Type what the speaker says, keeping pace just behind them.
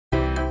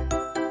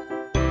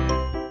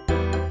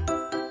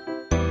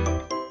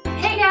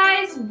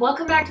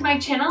Welcome back to my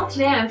channel.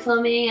 Today I'm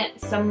filming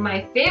some of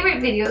my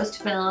favorite videos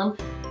to film.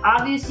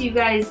 Obviously you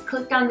guys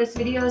clicked on this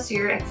video so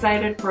you're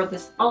excited for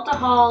this Ulta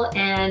haul,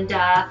 and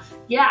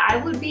yeah, I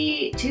would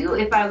be too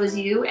if I was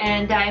you,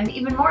 and I'm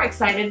even more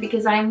excited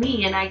because I'm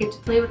me and I get to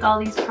play with all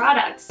these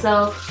products.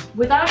 So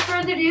without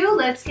further ado,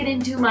 let's get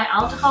into my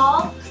Ulta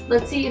haul.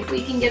 Let's see if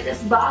we can get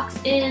this box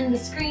in the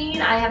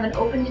screen. I haven't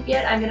opened it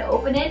yet. I'm gonna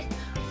open it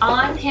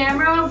on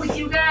camera with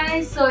you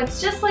guys, so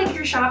it's just like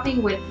you're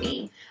shopping with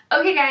me.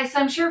 Okay guys, so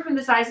I'm sure from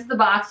the size of the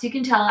box you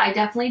can tell I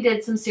definitely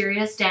did some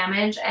serious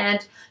damage,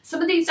 and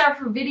some of these are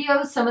for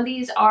videos, some of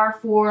these are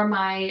for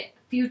my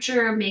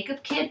future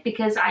makeup kit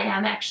because I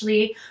am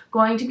actually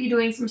going to be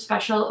doing some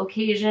special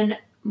occasion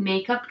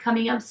makeup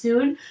coming up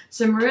soon,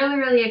 so I'm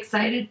really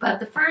excited. But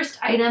the first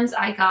items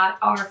I got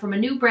are from a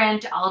new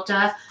brand to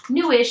Ulta,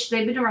 newish,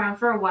 they've been around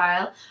for a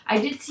while. I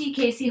did see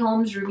Casey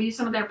Holmes review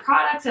some of their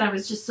products and I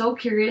was just so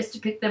curious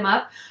to pick them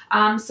up,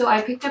 so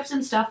I picked up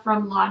some stuff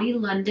from LOTTIE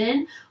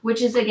London,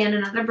 which is again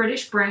another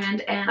British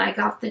brand, and I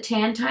got the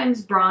Tan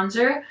Times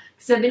bronzer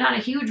because I've been on a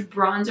huge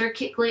bronzer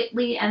kick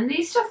lately and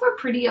these stuff were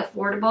pretty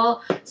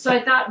affordable, so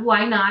I thought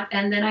why not.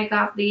 And then I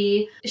got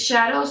the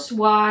Shadow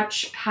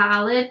Swatch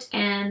palette,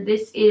 and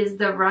this is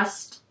the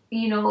Rust,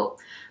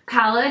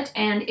 palette,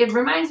 and it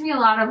reminds me a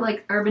lot of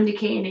like Urban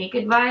Decay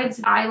Naked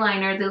vibes.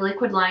 Eyeliner, the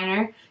liquid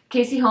liner.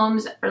 Casey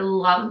Holmes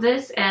loved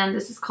this, and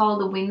this is called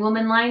the Wing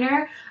Woman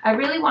liner. I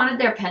really wanted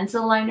their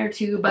pencil liner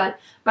too, but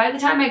by the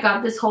time I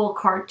got this whole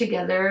cart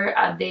together,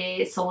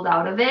 they sold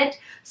out of it.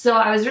 So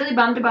I was really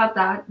bummed about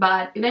that,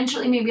 but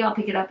eventually maybe I'll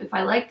pick it up if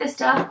I like this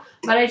stuff.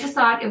 But I just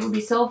thought it would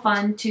be so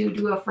fun to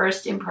do a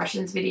first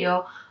impressions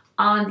video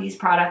on these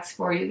products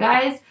for you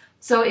guys.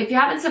 So if you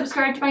haven't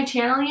subscribed to my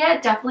channel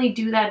yet, definitely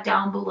do that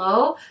down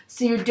below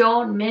so you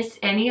don't miss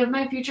any of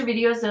my future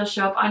videos. They'll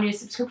show up on your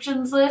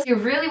subscriptions list. If you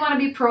really want to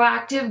be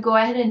proactive, go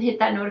ahead and hit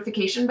that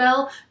notification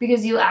bell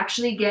because you'll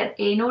actually get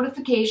a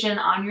notification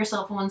on your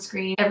cell phone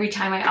screen every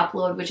time I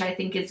upload, which I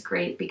think is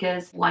great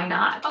because why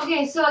not?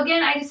 Okay, so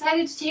again, I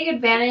decided to take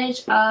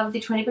advantage of the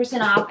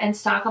 20% off and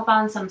stock up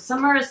on some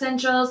summer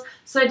essentials.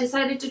 So I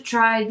decided to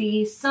try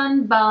the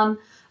BUM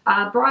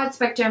broad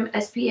spectrum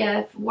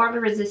SPF water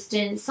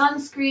resistant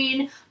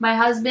sunscreen. My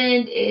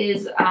husband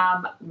is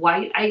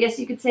white, I guess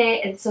you could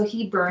say, and so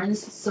he burns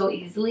so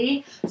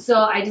easily, so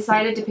I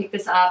decided to pick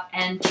this up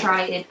and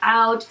try it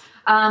out.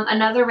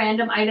 Another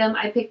random item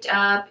I picked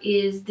up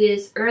is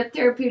this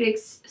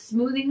THERAPEUTICS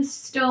smoothing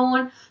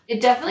stone.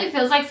 It definitely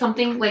feels like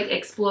something like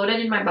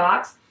exploded in my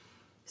box,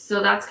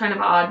 so that's kind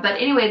of odd.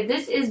 But anyway,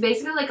 this is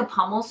basically like a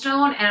pummel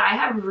stone, and I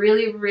have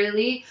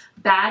really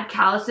bad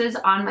calluses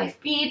on my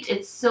feet.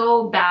 It's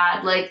so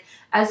bad. Like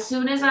as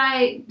soon as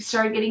I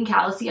start getting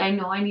callousy, I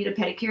know I need a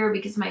pedicure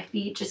because my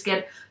feet just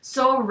get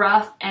so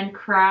rough and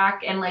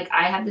crack, and like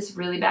I have this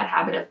really bad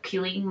habit of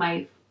peeling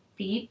my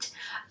feet,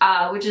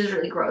 which is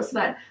really gross.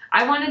 But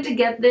I wanted to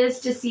get this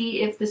to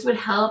see if this would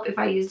help if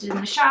I used it in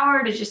the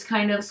shower to just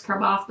kind of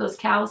scrub off those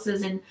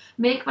calluses and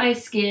make my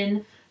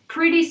skin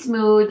pretty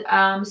smooth.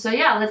 So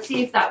yeah, let's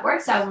see if that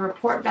works. I will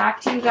report back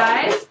to you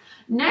guys.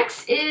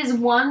 Next is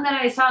one that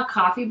I saw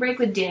Coffee Break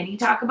with Danny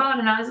talk about,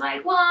 and I was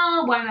like,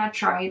 well, why not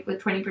try it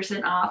with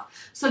 20%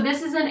 off? So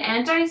this is an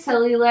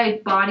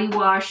anti-cellulite body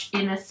wash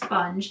in a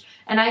sponge,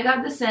 and I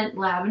got the scent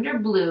Lavender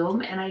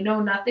Bloom, and I know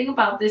nothing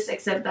about this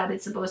except that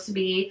it's supposed to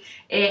be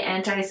an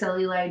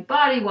anti-cellulite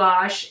body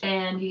wash,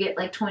 and you get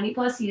like 20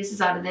 plus uses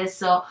out of this.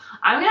 So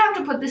I'm gonna have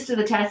to put this to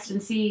the test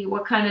and see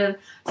what kind of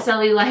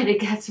cellulite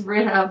it gets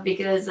rid of,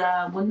 because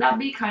wouldn't that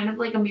be kind of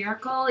like a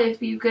miracle if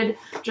you could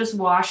just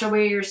wash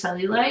away your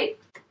cellulite?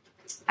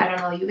 I don't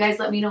know. You guys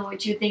let me know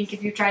what you think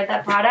if you tried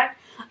that product.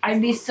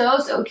 I'd be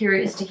so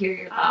curious to hear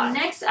your thoughts.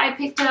 Next, I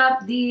picked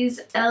up these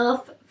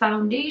E.L.F.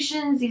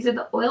 foundations. These are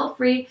the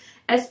oil-free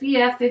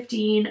SPF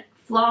 15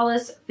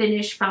 Flawless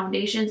Finish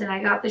foundations, and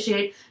I got the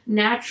shade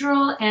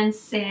Natural and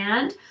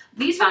Sand.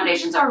 These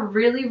foundations are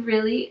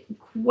really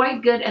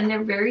quite good, and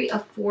they're very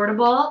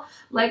affordable.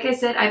 Like I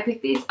said, I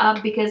picked these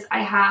up because I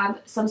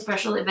have some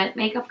special event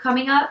makeup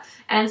coming up,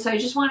 and so I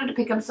just wanted to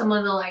pick up some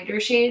of the lighter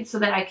shades so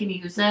that I can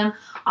use them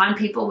on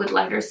people with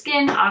lighter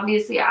skin.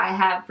 Obviously, I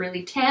have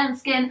really tan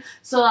skin,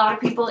 so a lot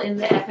of people in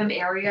the FM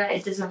area,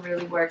 it doesn't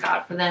really work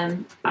out for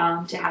them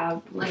to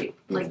have like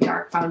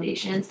dark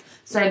foundations.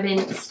 So I've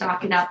been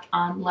stocking up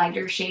on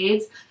lighter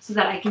shades so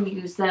that I can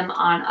use them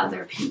on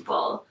other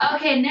people.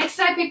 Okay, next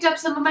I picked up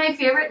some of my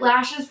favorite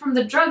lashes from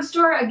the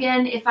drugstore.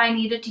 Again, if I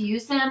needed to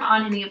use them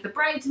on any of the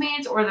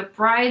bridesmaids or the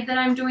bride that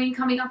I'm doing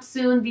coming up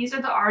soon. These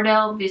are the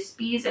ARDELL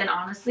Wispies, and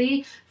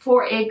honestly,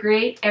 for a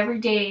great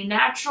everyday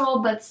natural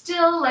but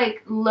still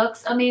like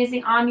looks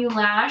amazing on you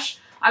lash,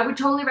 I would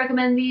totally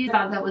recommend these. I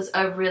thought that was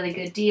a really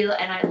good deal,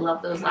 and I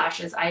love those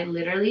lashes. I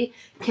literally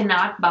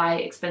cannot buy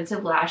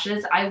expensive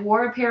lashes. I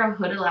wore a pair of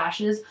hooded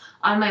lashes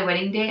on my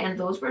wedding day, and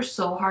those were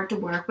so hard to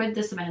work with,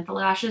 the Samantha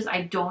lashes.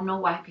 I don't know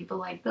why people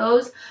like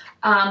those,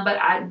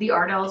 but the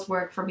Ardells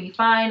work for me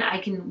fine. I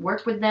can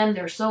work with them.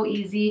 They're so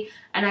easy,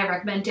 and I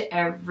recommend to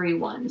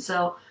everyone.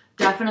 So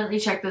definitely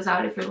check those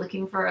out if you're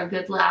looking for a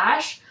good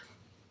lash.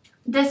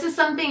 This is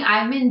something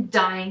I've been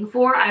dying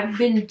for. I've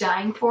been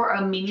dying for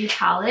a mini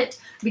palette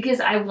because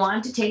I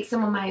want to take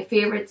some of my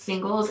favorite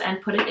singles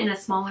and put it in a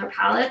smaller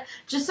palette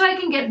just so I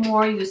can get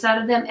more use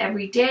out of them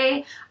every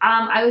day.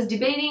 I was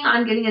debating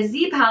on getting a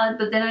Z palette,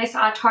 but then I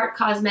saw Tarte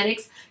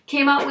Cosmetics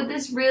came out with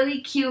this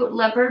really cute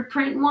leopard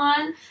print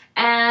one,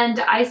 and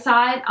I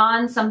saw it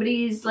on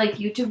somebody's like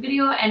YouTube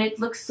video, and it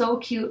looks so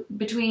cute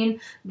between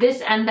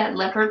this and that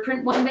leopard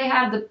print one they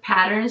have. The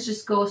patterns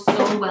just go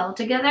so well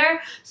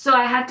together, so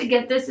I had to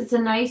get this. It's a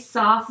nice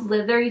soft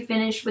leathery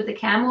finish with the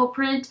camo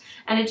print,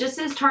 and it just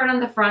says Tarte on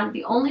the front.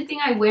 The only thing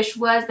I wish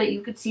was that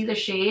you could see the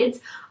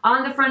shades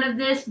on the front of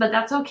this, but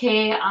that's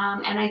okay.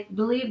 And I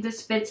believe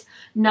this fits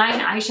 9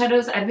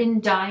 eyeshadows. I've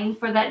been dying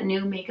for that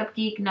new Makeup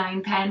Geek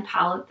 9-pan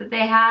palette that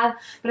they have,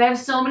 but I have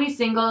so many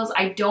singles,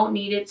 I don't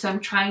need it, so I'm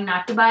trying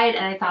not to buy it,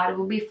 and I thought it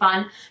would be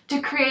fun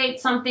to create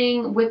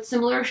something with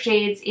similar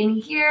shades in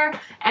here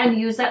and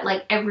use that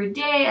like every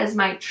day as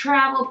my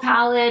travel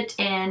palette,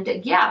 and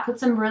yeah, put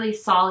some really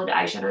solid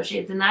eyeshadow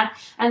shades in that.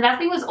 And that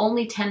thing was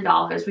only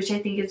 $10, which I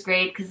think is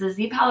great because the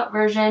Z palette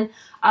version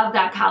of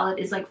that palette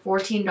is like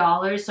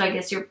 $14, so I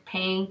guess you're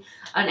paying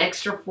an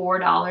extra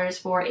 $4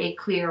 for a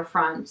clear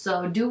front.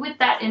 So do with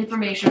that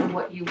information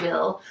what you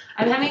will.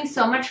 I'm having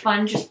so much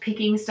fun just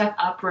picking stuff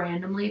up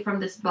randomly from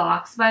this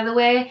box, by the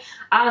way.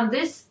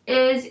 This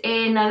is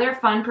another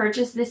fun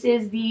purchase. This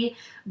is the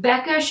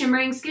BECCA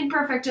Shimmering Skin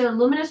Perfector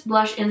Luminous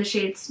Blush in the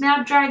shade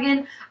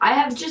Snapdragon. I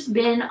have just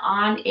been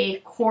on a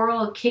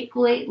coral kick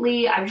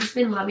lately. I've just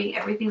been loving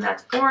everything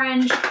that's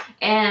orange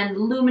and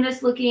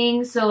luminous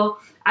looking, so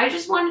I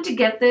just wanted to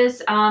get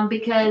this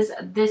because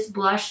this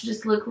blush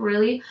just looked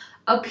really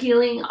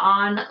appealing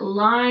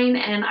online,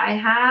 and I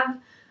have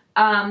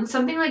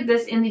something like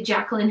this in the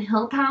Jaclyn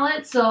Hill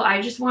palette, so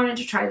I just wanted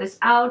to try this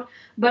out.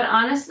 But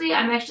honestly,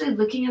 I'm actually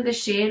looking at the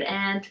shade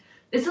and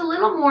it's a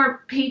little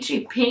more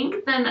peachy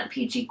pink than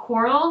peachy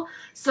coral,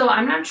 so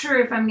I'm not sure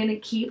if I'm going to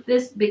keep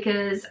this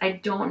because I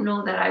don't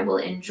know that I will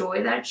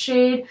enjoy that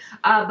shade.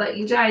 But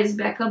you guys,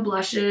 BECCA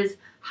blushes,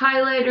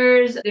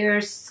 highlighters,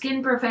 their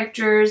skin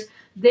perfectors,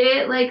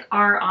 they like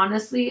are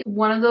honestly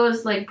one of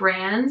those like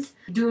brands,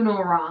 do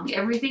no wrong.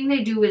 Everything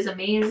they do is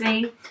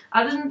amazing,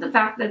 other than the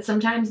fact that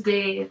sometimes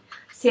they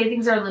say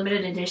things are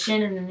limited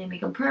edition and then they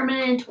make them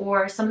permanent,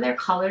 or some of their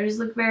colors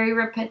look very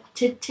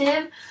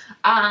repetitive.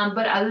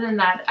 But other than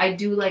that, I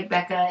do like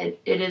BECCA.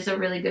 It is a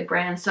really good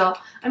brand. So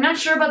I'm not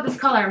sure about this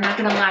color. I'm not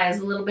gonna lie, I was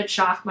a little bit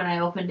shocked when I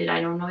opened it.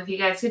 I don't know if you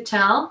guys could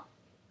tell.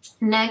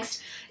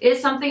 Next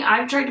is something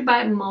I've tried to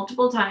buy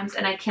multiple times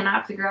and I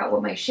cannot figure out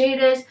what my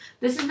shade is.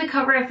 This is the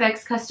Cover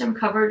FX Custom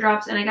Cover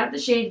Drops, and I got the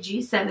shade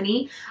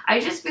G70. I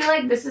just feel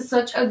like this is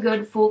such a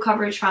good full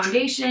coverage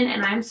foundation,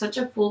 and I'm such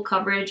a full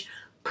coverage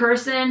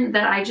person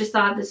that I just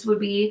thought this would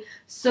be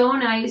so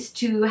nice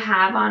to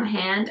have on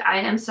hand. I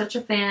am such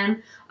a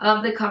fan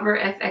of the Cover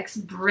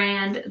FX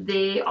brand.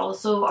 They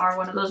also are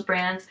one of those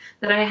brands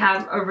that I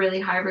have a really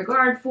high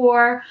regard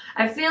for.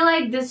 I feel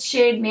like this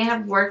shade may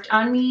have worked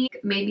on me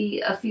maybe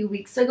a few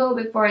weeks ago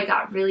before I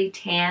got really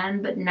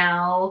tan, but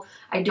now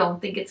I don't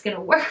think it's gonna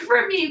work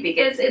for me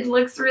because it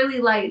looks really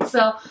light.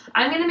 So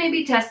I'm gonna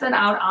maybe test that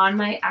out on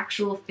my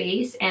actual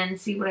face and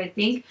see what I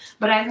think.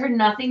 But I've heard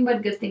nothing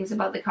but good things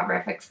about the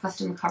Cover FX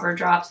Custom Cover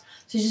Drops,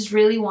 so I just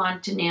really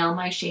want to nail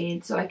my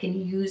shades so I can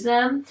use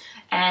them.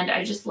 And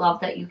I just love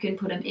that you can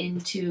put them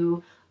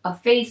into a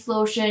face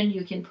lotion,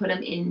 you can put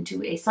them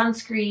into a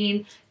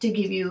sunscreen to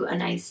give you a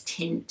nice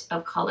tint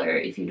of color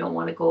if you don't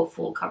want to go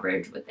full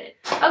coverage with it.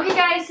 Okay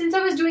guys, since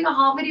I was doing a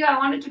haul video, I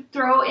wanted to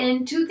throw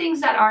in 2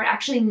 things that are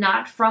actually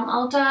not from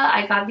Ulta.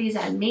 I got these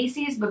at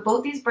Macy's, but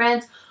both these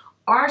brands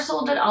are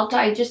sold at Ulta.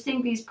 I just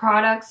think these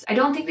products, I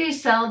don't think they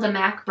sell the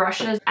MAC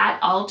brushes at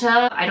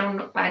Ulta. I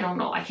don't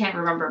know, I can't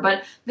remember,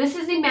 but this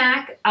is the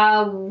MAC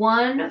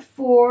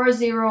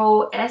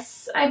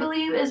 140S, I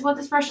believe is what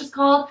this brush is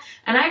called,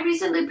 and I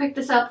recently picked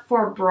this up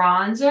for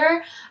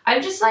bronzer.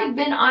 I've just like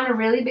been on a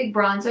really big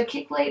bronzer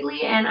kick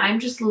lately, and I'm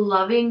just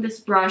loving this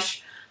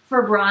brush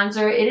for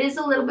bronzer. It is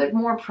a little bit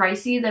more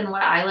pricey than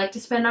what I like to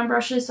spend on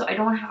brushes, so I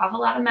don't have a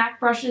lot of MAC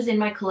brushes in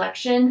my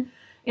collection.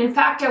 In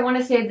fact, I want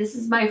to say this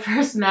is my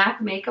first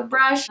MAC makeup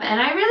brush, and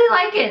I really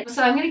like it.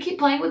 So I'm going to keep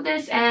playing with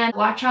this, and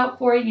watch out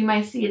for it. You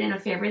might see it in a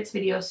favorites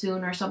video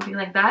soon or something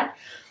like that.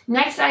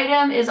 Next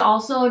item is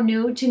also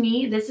new to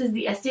me. This is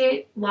the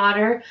Estée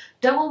Lauder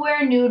Double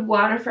Wear Nude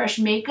Water Fresh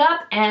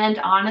Makeup, and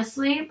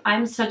honestly,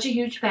 I'm such a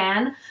huge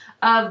fan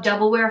of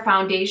Double Wear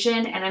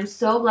foundation, and I'm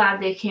so glad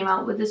they came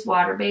out with this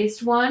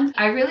water-based one.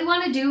 I really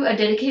want to do a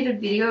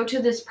dedicated video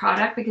to this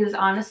product because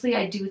honestly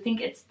I do think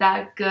it's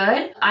that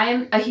good.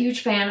 I'm a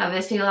huge fan of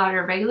Estée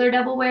Lauder regular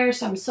Double Wear,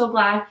 so I'm so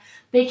glad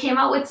they came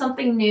out with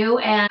something new,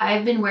 and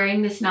I've been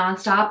wearing this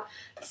nonstop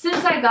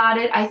since I got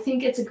it. I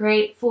think it's a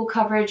great full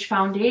coverage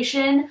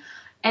foundation,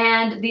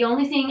 and the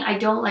only thing I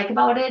don't like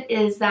about it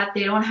is that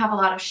they don't have a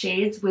lot of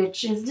shades,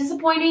 which is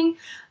disappointing,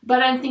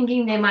 but I'm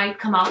thinking they might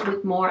come out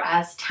with more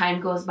as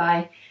time goes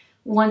by.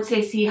 once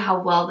they see how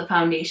well the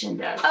foundation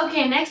does.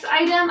 Okay, next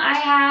item I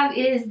have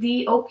is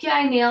the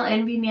OPI Nail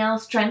Envy Nail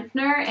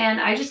Strengthener, and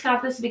I just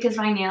got this because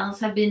my nails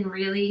have been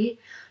really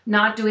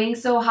not doing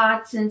so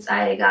hot since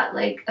I got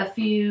like a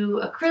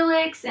few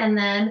acrylics, and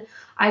then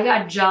I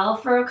got gel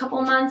for a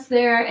couple months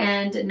there,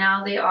 and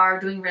now they are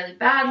doing really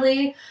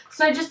badly.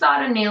 So I just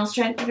thought a nail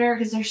strengthener,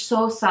 because they're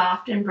so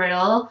soft and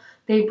brittle,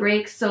 they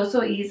break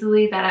so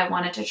easily, that I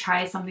wanted to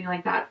try something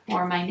like that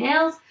for my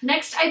nails.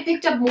 Next, I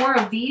picked up more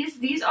of these.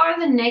 These are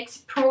the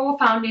NYX Pro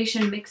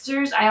Foundation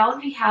Mixers. I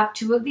already have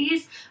 2 of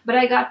these, but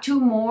I got 2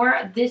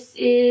 more. This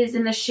is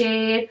in the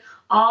shade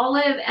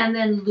Olive and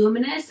then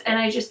Luminous, and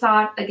I just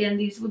thought, again,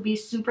 these would be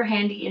super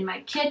handy in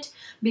my kit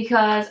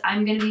because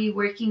I'm going to be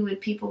working with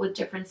people with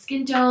different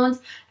skin tones,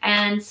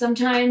 and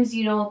sometimes,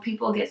 you know,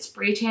 people get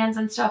spray tans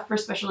and stuff for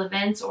special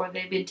events, or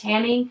they've been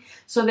tanning,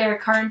 so their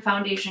current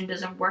foundation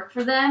doesn't work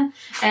for them,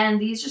 and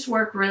these just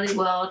work really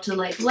well to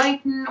like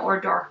lighten or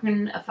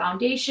darken a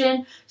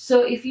foundation.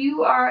 So if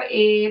you are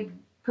a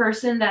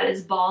person that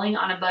is balling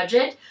on a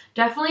budget,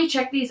 definitely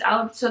check these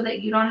out so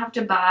that you don't have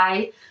to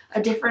buy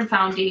a different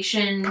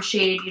foundation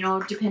shade, you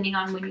know, depending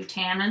on when you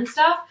tan and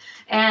stuff.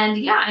 And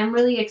yeah, I'm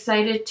really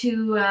excited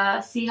to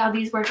see how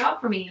these work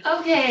out for me.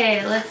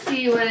 Okay, let's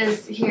see what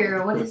is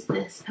here. What is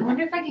this? I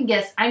wonder if I can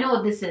guess. I know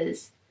what this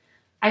is.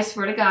 I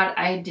swear to God,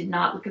 I did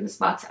not look at the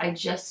spots. I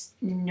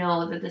just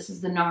know that this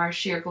is the NARS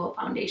Sheer Glow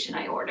foundation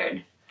I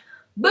ordered.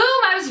 Boom!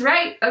 I was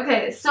right!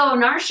 Okay, so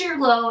NARS Sheer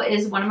Glow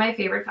is one of my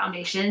favorite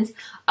foundations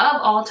of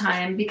all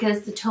time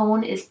because the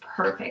tone is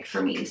perfect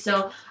for me.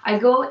 So I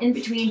go in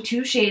between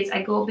 2 shades.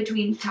 I go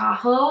between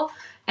Tahoe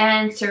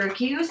and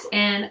Syracuse,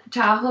 and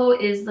Tahoe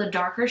is the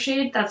darker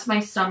shade. That's my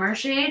summer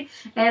shade,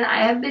 and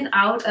I have been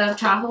out of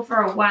Tahoe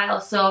for a while,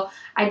 so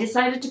I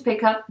decided to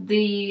pick up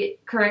the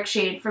correct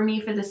shade for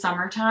me for the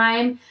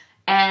summertime,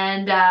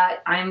 and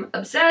I'm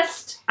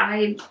obsessed.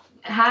 I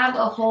have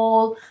a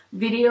whole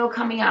video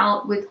coming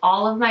out with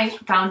all of my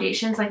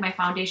foundations, like my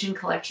foundation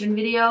collection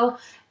video,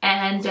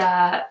 and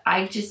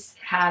I just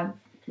have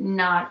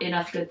not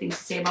enough good things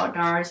to say about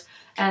NARS,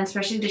 and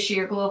especially the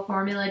Sheer Glow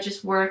formula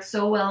just works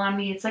so well on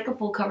me. It's like a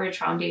full coverage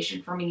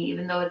foundation for me,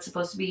 even though it's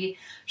supposed to be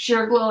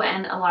Sheer Glow,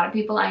 and a lot of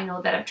people I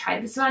know that have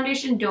tried this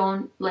foundation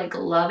don't like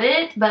love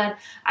it, but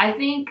I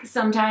think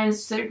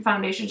sometimes certain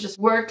foundations just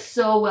work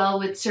so well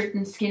with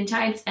certain skin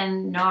types,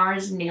 and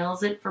NARS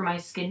nails it for my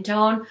skin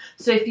tone.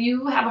 So if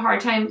you have a hard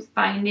time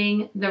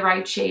finding the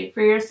right shade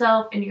for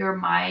yourself and you're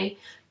my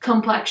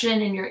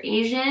complexion and you're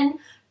Asian,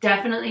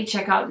 definitely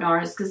check out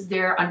NARS because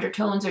their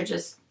undertones are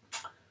just,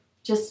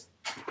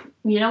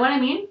 you know what I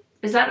mean?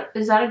 Is that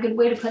a good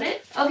way to put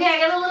it? Okay, I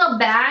got a little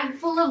bag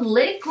full of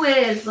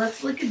liquids.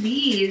 Let's look at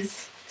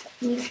these.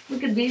 Let's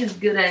look at these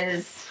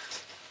goodies.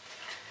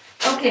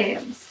 Okay,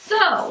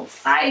 so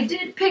I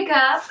did pick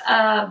up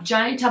a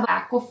giant tub of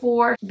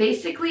Aquaphor,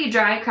 basically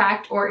dry,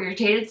 cracked, or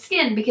irritated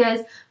skin,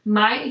 because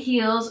my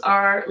heels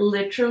are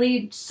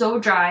literally so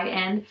dry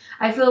and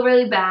I feel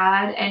really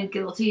bad and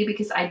guilty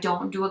because I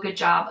don't do a good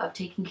job of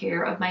taking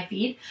care of my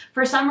feet.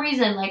 For some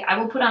reason, like, I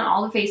will put on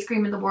all the face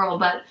cream in the world,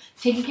 but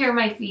taking care of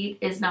my feet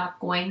is not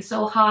going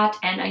so hot,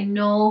 and I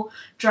know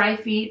dry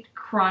feet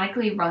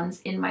chronically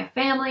runs in my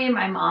family.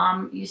 My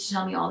mom used to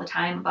tell me all the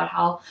time about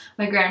how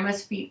my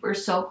grandma's feet were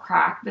so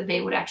cracked that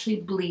they would actually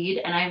bleed,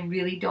 and I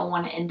really don't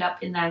want to end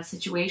up in that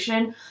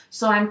situation.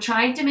 So I'm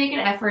trying to make an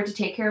effort to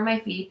take care of my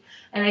feet,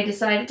 and I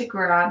decided to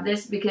grab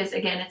this because,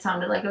 again, it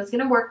sounded like it was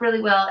going to work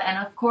really well. And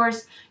of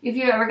course, if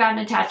you've ever gotten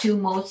a tattoo,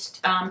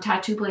 most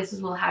tattoo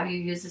places will have you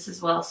use this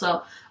as well.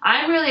 So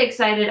I'm really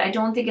excited. I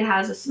don't think it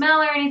has a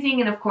smell or anything,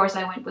 and of course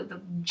I went with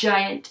the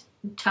giant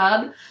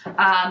tub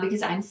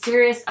because I'm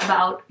serious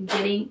about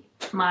getting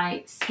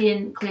my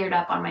skin cleared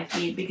up on my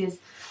feet, because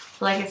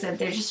like I said,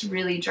 they're just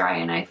really dry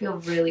and I feel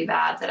really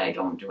bad that I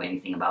don't do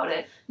anything about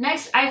it.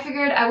 Next, I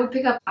figured I would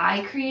pick up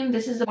eye cream.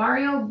 This is a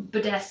Mario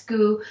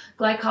Badescu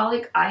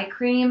Glycolic Eye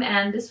Cream,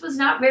 and this was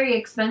not very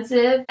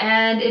expensive,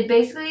 and it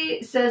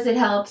basically says it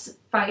helps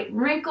fight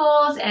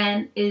wrinkles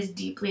and is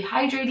deeply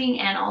hydrating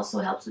and also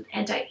helps with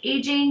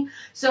anti-aging.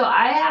 So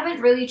I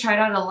haven't really tried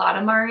out a lot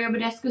of Mario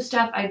Badescu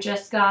stuff. I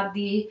just got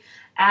the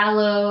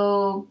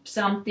aloe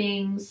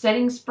something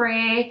setting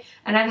spray,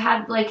 and I've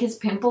had like his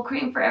pimple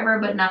cream forever,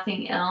 but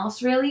nothing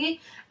else really.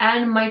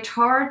 And my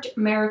Tarte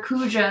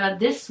Maracuja,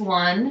 this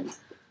one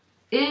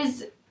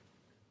is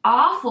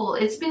awful.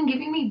 It's been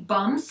giving me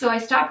bumps, so I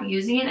stopped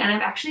using it, and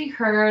I've actually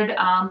heard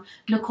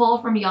Nicole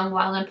from Young,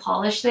 Wild, and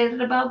Polish say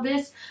that about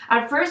this.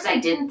 At first, I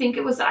didn't think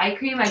it was eye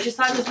cream. I just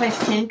thought it was my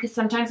skin, because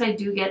sometimes I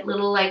do get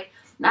little, like,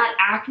 not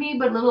acne,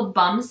 but little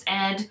bumps,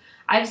 and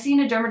I've seen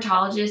a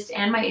dermatologist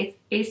and my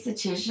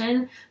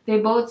esthetician, they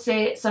both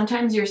say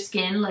sometimes your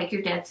skin, like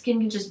your dead skin,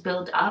 can just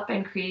build up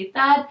and create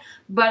that.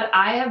 But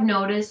I have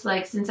noticed,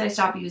 like, since I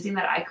stopped using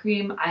that eye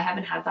cream, I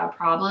haven't had that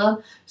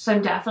problem. So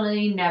I'm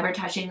definitely never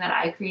touching that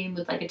eye cream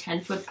with like a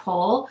 10-foot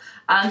pole.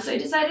 So I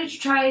decided to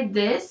try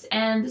this,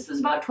 and this was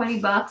about 20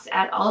 bucks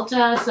at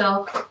Ulta.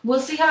 So we'll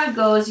see how it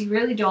goes. You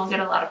really don't get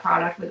a lot of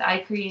product with eye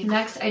cream.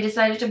 Next, I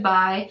decided to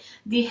buy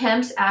the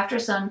Hemp's After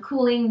Sun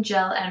Cooling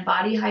Gel and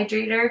Body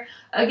Hydrator.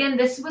 Again,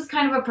 this was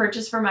kind of a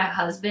purchase for my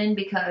husband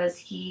because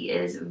he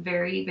is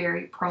very,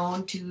 very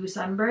prone to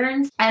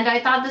sunburns. And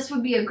I thought this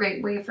would be a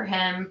great way for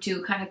him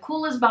to kind of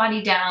cool his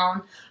body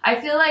down.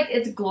 I feel like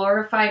it's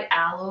glorified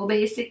aloe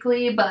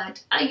basically,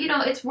 but you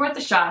know, it's worth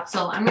a shot.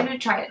 So I'm going to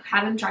try it,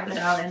 have him try it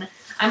out, and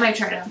I might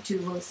try it out too.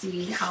 We'll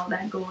see how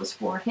that goes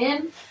for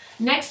him.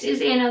 Next is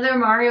another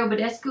Mario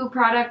Badescu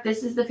product.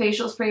 This is the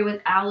facial spray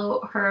with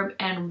aloe, herb,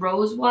 and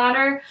rose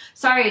water.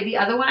 Sorry, the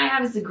other one I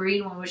have is the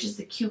green one, which is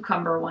the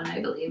cucumber one, I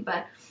believe.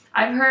 But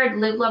I've heard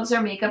Liv Loves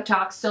Her Makeup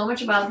talk so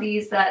much about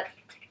these that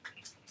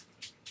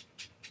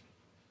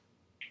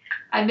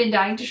I've been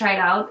dying to try it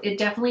out. It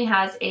definitely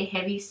has a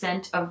heavy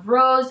scent of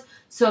rose.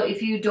 So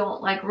if you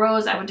don't like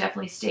rose, I would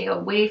definitely stay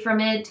away from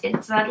it.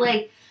 It's that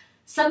like,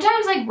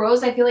 sometimes like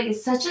rose, I feel like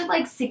it's such a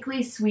like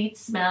sickly sweet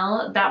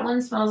smell. That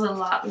one smells a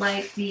lot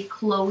like the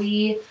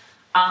Chloe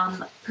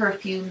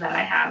perfume that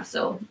I have.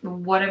 So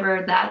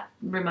whatever that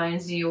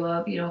reminds you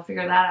of, you know,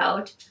 figure that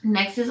out.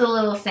 Next is a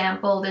little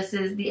sample. This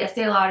is the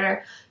Estee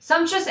Lauder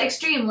Sumptuous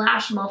Extreme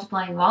Lash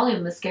Multiplying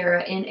Volume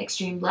Mascara in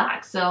Extreme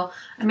Black. So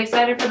I'm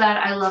excited for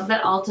that. I love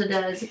that Ulta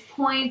does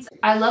points.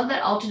 I love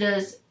that Ulta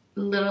does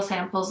little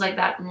samples like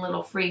that and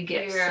little free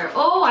gifts.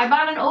 Oh, I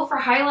bought an O for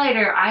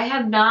highlighter. I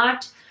have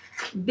not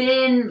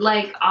been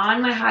like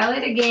on my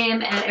highlighter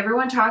game, and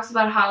everyone talks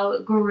about how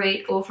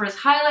great Ofra's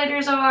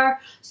highlighters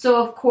are.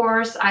 So of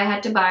course I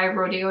had to buy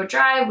Rodeo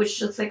Dry, which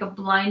looks like a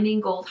blinding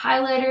gold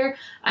highlighter.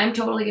 I'm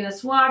totally gonna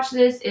swatch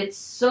this. It's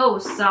so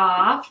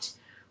soft.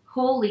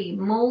 Holy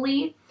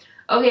moly.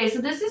 Okay, so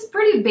this is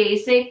pretty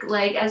basic,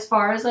 like as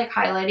far as like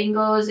highlighting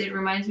goes. It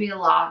reminds me a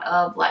lot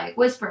of like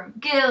Whisper of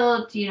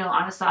Guilt, you know,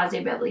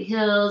 Anastasia Beverly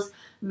Hills.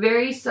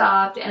 Very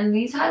soft, and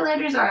these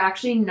highlighters are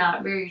actually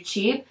not very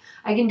cheap.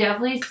 I can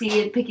definitely see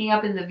it picking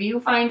up in the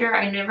viewfinder.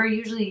 I never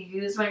usually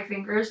use my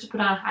fingers to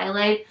put on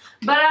highlight,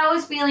 but I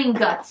was feeling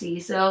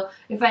gutsy. So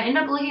if I end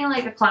up looking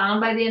like a clown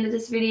by the end of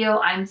this video,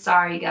 I'm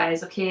sorry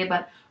guys, okay?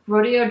 But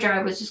Rodeo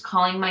Dry was just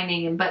calling my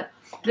name. But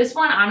this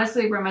one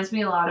honestly reminds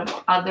me a lot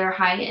of other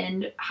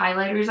high-end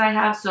highlighters I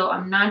have, so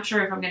I'm not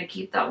sure if I'm going to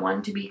keep that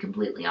one, to be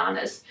completely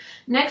honest.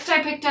 Next,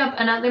 I picked up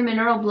another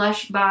mineral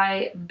blush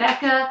by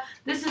BECCA.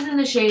 This is in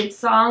the shade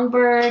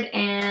Songbird,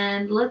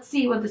 and let's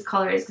see what this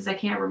color is because I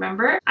can't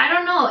remember. I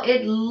don't know.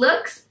 It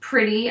looks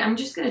pretty. I'm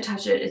just going to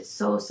touch it. It's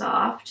so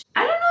soft.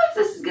 I don't know if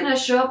this is going to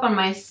show up on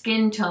my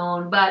skin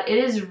tone, but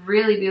it is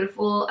really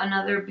beautiful.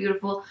 Another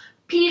beautiful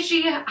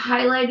peachy,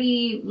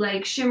 highlighty,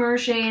 like shimmer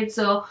shade.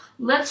 So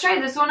let's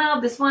try this one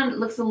out. This one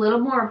looks a little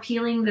more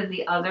appealing than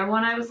the other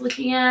one I was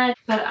looking at,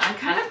 but I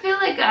kind of feel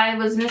like I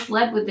was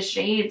misled with the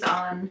shades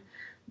on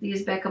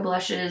these BECCA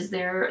blushes.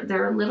 They're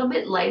a little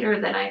bit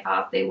lighter than I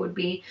thought they would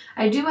be.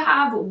 I do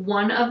have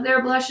one of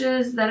their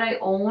blushes that I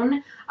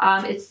own.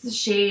 It's the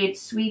shade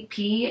Sweet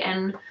Pea,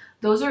 and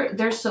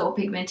they're so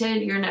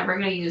pigmented. You're never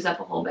gonna use up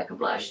a whole BECCA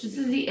blush. This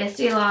is the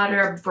Estee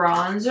Lauder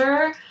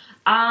bronzer.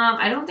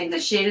 I don't think the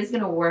shade is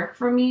going to work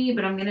for me,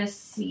 but I'm going to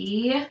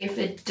see if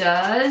it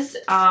does.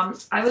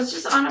 I was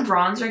just on a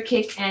bronzer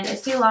kick, and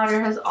Estee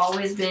Lauder has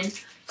always been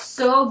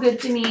so good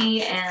to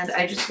me, and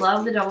I just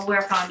love the Double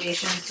Wear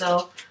foundation,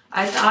 so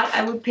I thought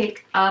I would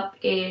pick up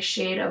a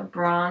shade of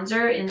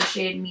bronzer in the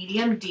shade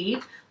Medium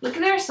Deep. Look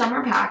at their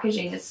summer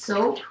packaging. It's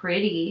so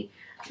pretty.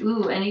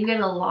 Ooh, and you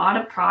get a lot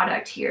of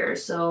product here,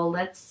 so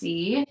let's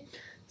see.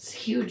 It's a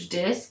huge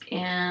disc,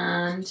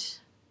 and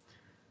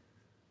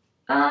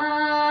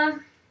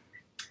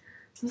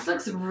this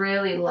looks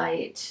really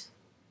light.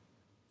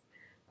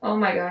 Oh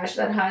my gosh,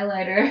 that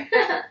highlighter.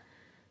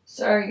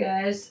 Sorry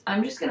guys,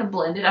 I'm just gonna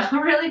blend it out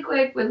really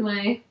quick with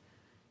my,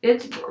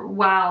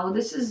 wow,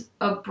 this is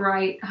a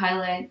bright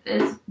highlight.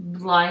 It's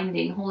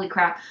blinding, holy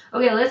crap.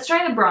 Okay, let's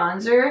try the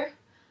bronzer. I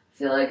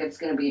feel like it's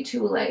gonna be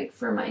too light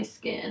for my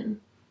skin.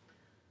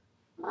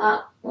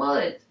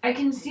 Well, I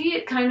can see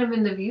it kind of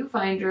in the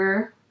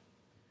viewfinder,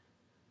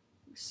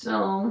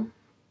 so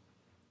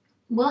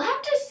we'll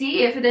have to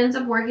see if it ends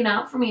up working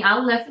out for me.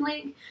 I'll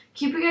definitely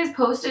keep you guys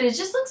posted. It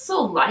just looks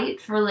so light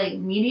for like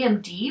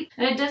medium deep.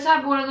 And it does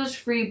have one of those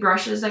free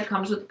brushes that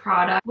comes with the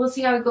product. We'll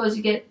see how it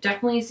goes.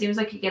 Definitely seems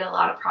like you get a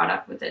lot of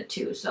product with it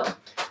too. So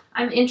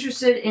I'm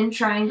interested in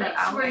trying that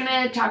out. We're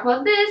gonna talk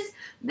about this.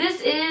 This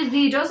is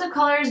the Dose of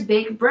Colors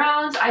Baked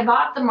Browns. I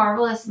bought the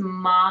Marvelous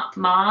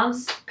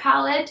Mauves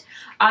palette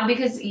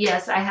because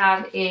yes, I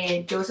have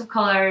a Dose of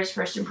Colors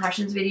First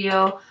Impressions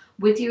video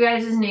with you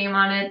guys' name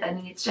on it that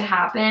needs to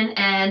happen,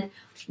 and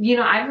you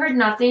know, I've heard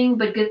nothing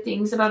but good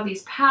things about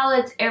these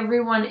palettes.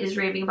 Everyone is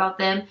raving about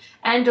them,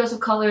 and Dose of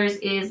Colors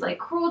is like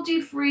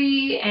cruelty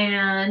free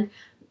and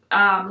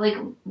like,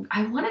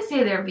 I want to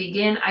say they're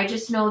vegan. I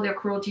just know they're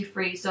cruelty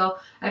free. So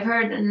I've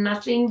heard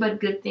nothing but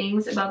good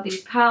things about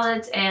these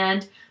palettes,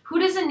 and who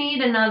doesn't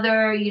need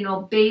another, you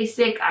know,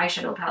 basic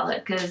eyeshadow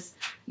palette? Because,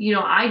 you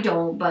know, I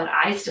don't, but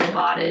I still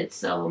bought it.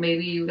 So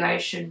maybe you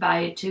guys should buy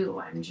it too.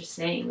 I'm just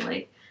saying,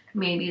 like,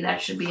 maybe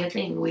that should be a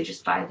thing. We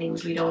just buy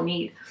things we don't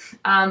need.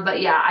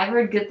 But yeah, I've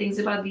heard good things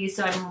about these.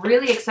 So I'm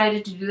really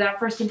excited to do that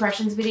first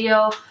impressions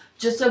video,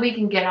 just so we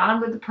can get on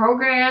with the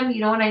program, you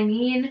know what I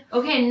mean?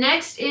 Okay,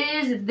 next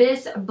is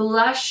this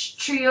blush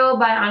trio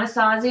by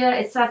Anastasia.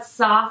 It's that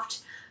soft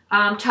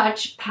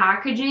touch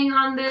packaging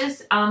on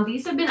this.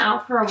 These have been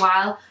out for a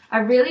while. I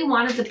really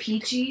wanted the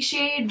peachy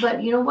shade,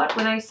 but you know what?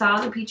 When I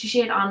saw the peachy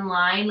shade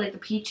online, like the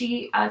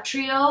peachy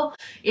trio,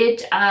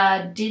 it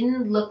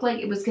didn't look like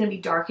it was going to be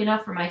dark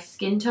enough for my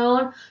skin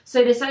tone.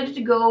 So I decided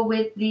to go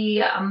with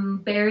the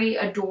Berry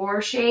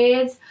Adore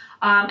shades.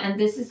 And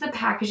this is the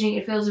packaging.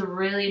 It feels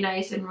really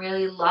nice and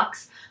really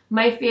luxe.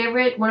 My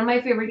favorite, one of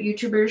my favorite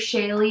YouTubers,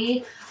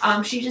 Shaylee,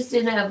 she just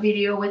did a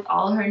video with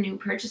all her new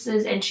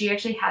purchases, and she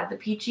actually had the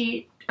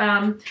peachy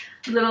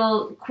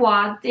little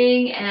quad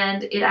thing,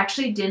 and it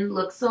actually didn't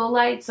look so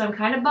light, so I'm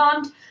kind of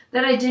bummed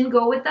that I didn't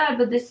go with that,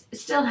 but this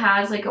still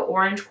has like an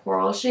orange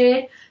coral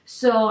shade,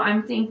 so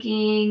I'm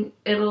thinking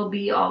it'll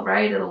be all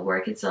right. It'll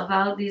work itself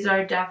out. These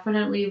are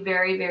definitely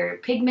very, very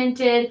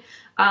pigmented.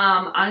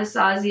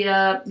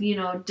 Anastasia, you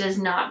know, does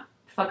not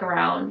fuck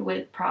around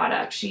with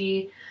product.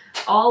 She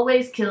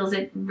always kills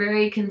it.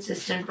 Very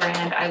consistent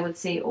brand, I would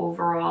say,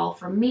 overall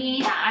for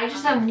me. I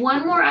just have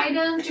one more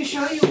item to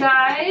show you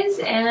guys,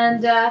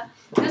 and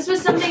this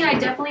was something I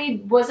definitely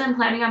wasn't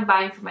planning on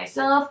buying for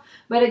myself,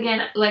 but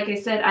again, like I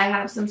said, I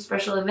have some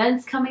special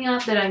events coming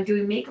up that I'm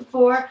doing makeup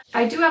for.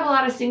 I do have a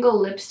lot of single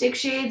lipstick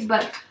shades,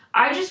 but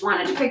I just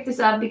wanted to pick this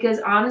up because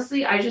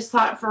honestly, I just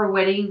thought for a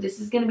wedding, this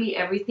is going to be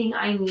everything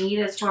I need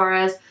as far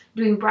as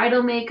doing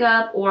bridal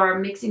makeup or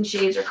mixing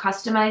shades or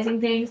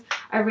customizing things.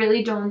 I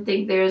really don't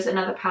think there's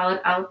another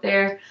palette out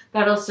there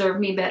that'll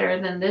serve me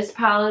better than this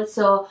palette.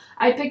 So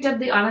I picked up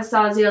the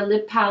Anastasia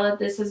lip palette.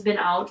 This has been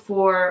out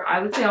for, I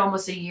would say,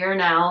 almost a year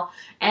now.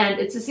 And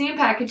it's the same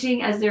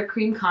packaging as their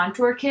cream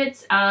contour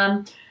kits.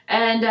 I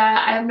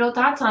have no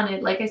thoughts on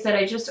it. Like I said,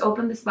 I just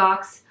opened this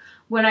box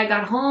when I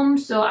got home,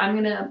 so I'm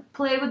gonna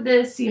play with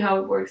this, see how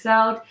it works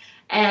out,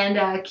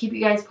 and keep you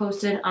guys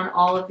posted on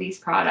all of these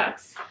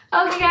products.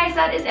 Okay guys,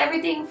 that is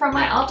everything from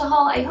my Ulta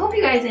haul. I hope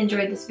you guys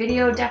enjoyed this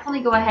video.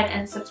 Definitely go ahead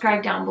and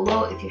subscribe down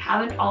below if you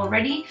haven't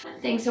already.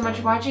 Thanks so much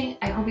for watching.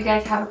 I hope you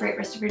guys have a great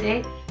rest of your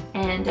day,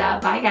 and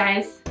bye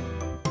guys.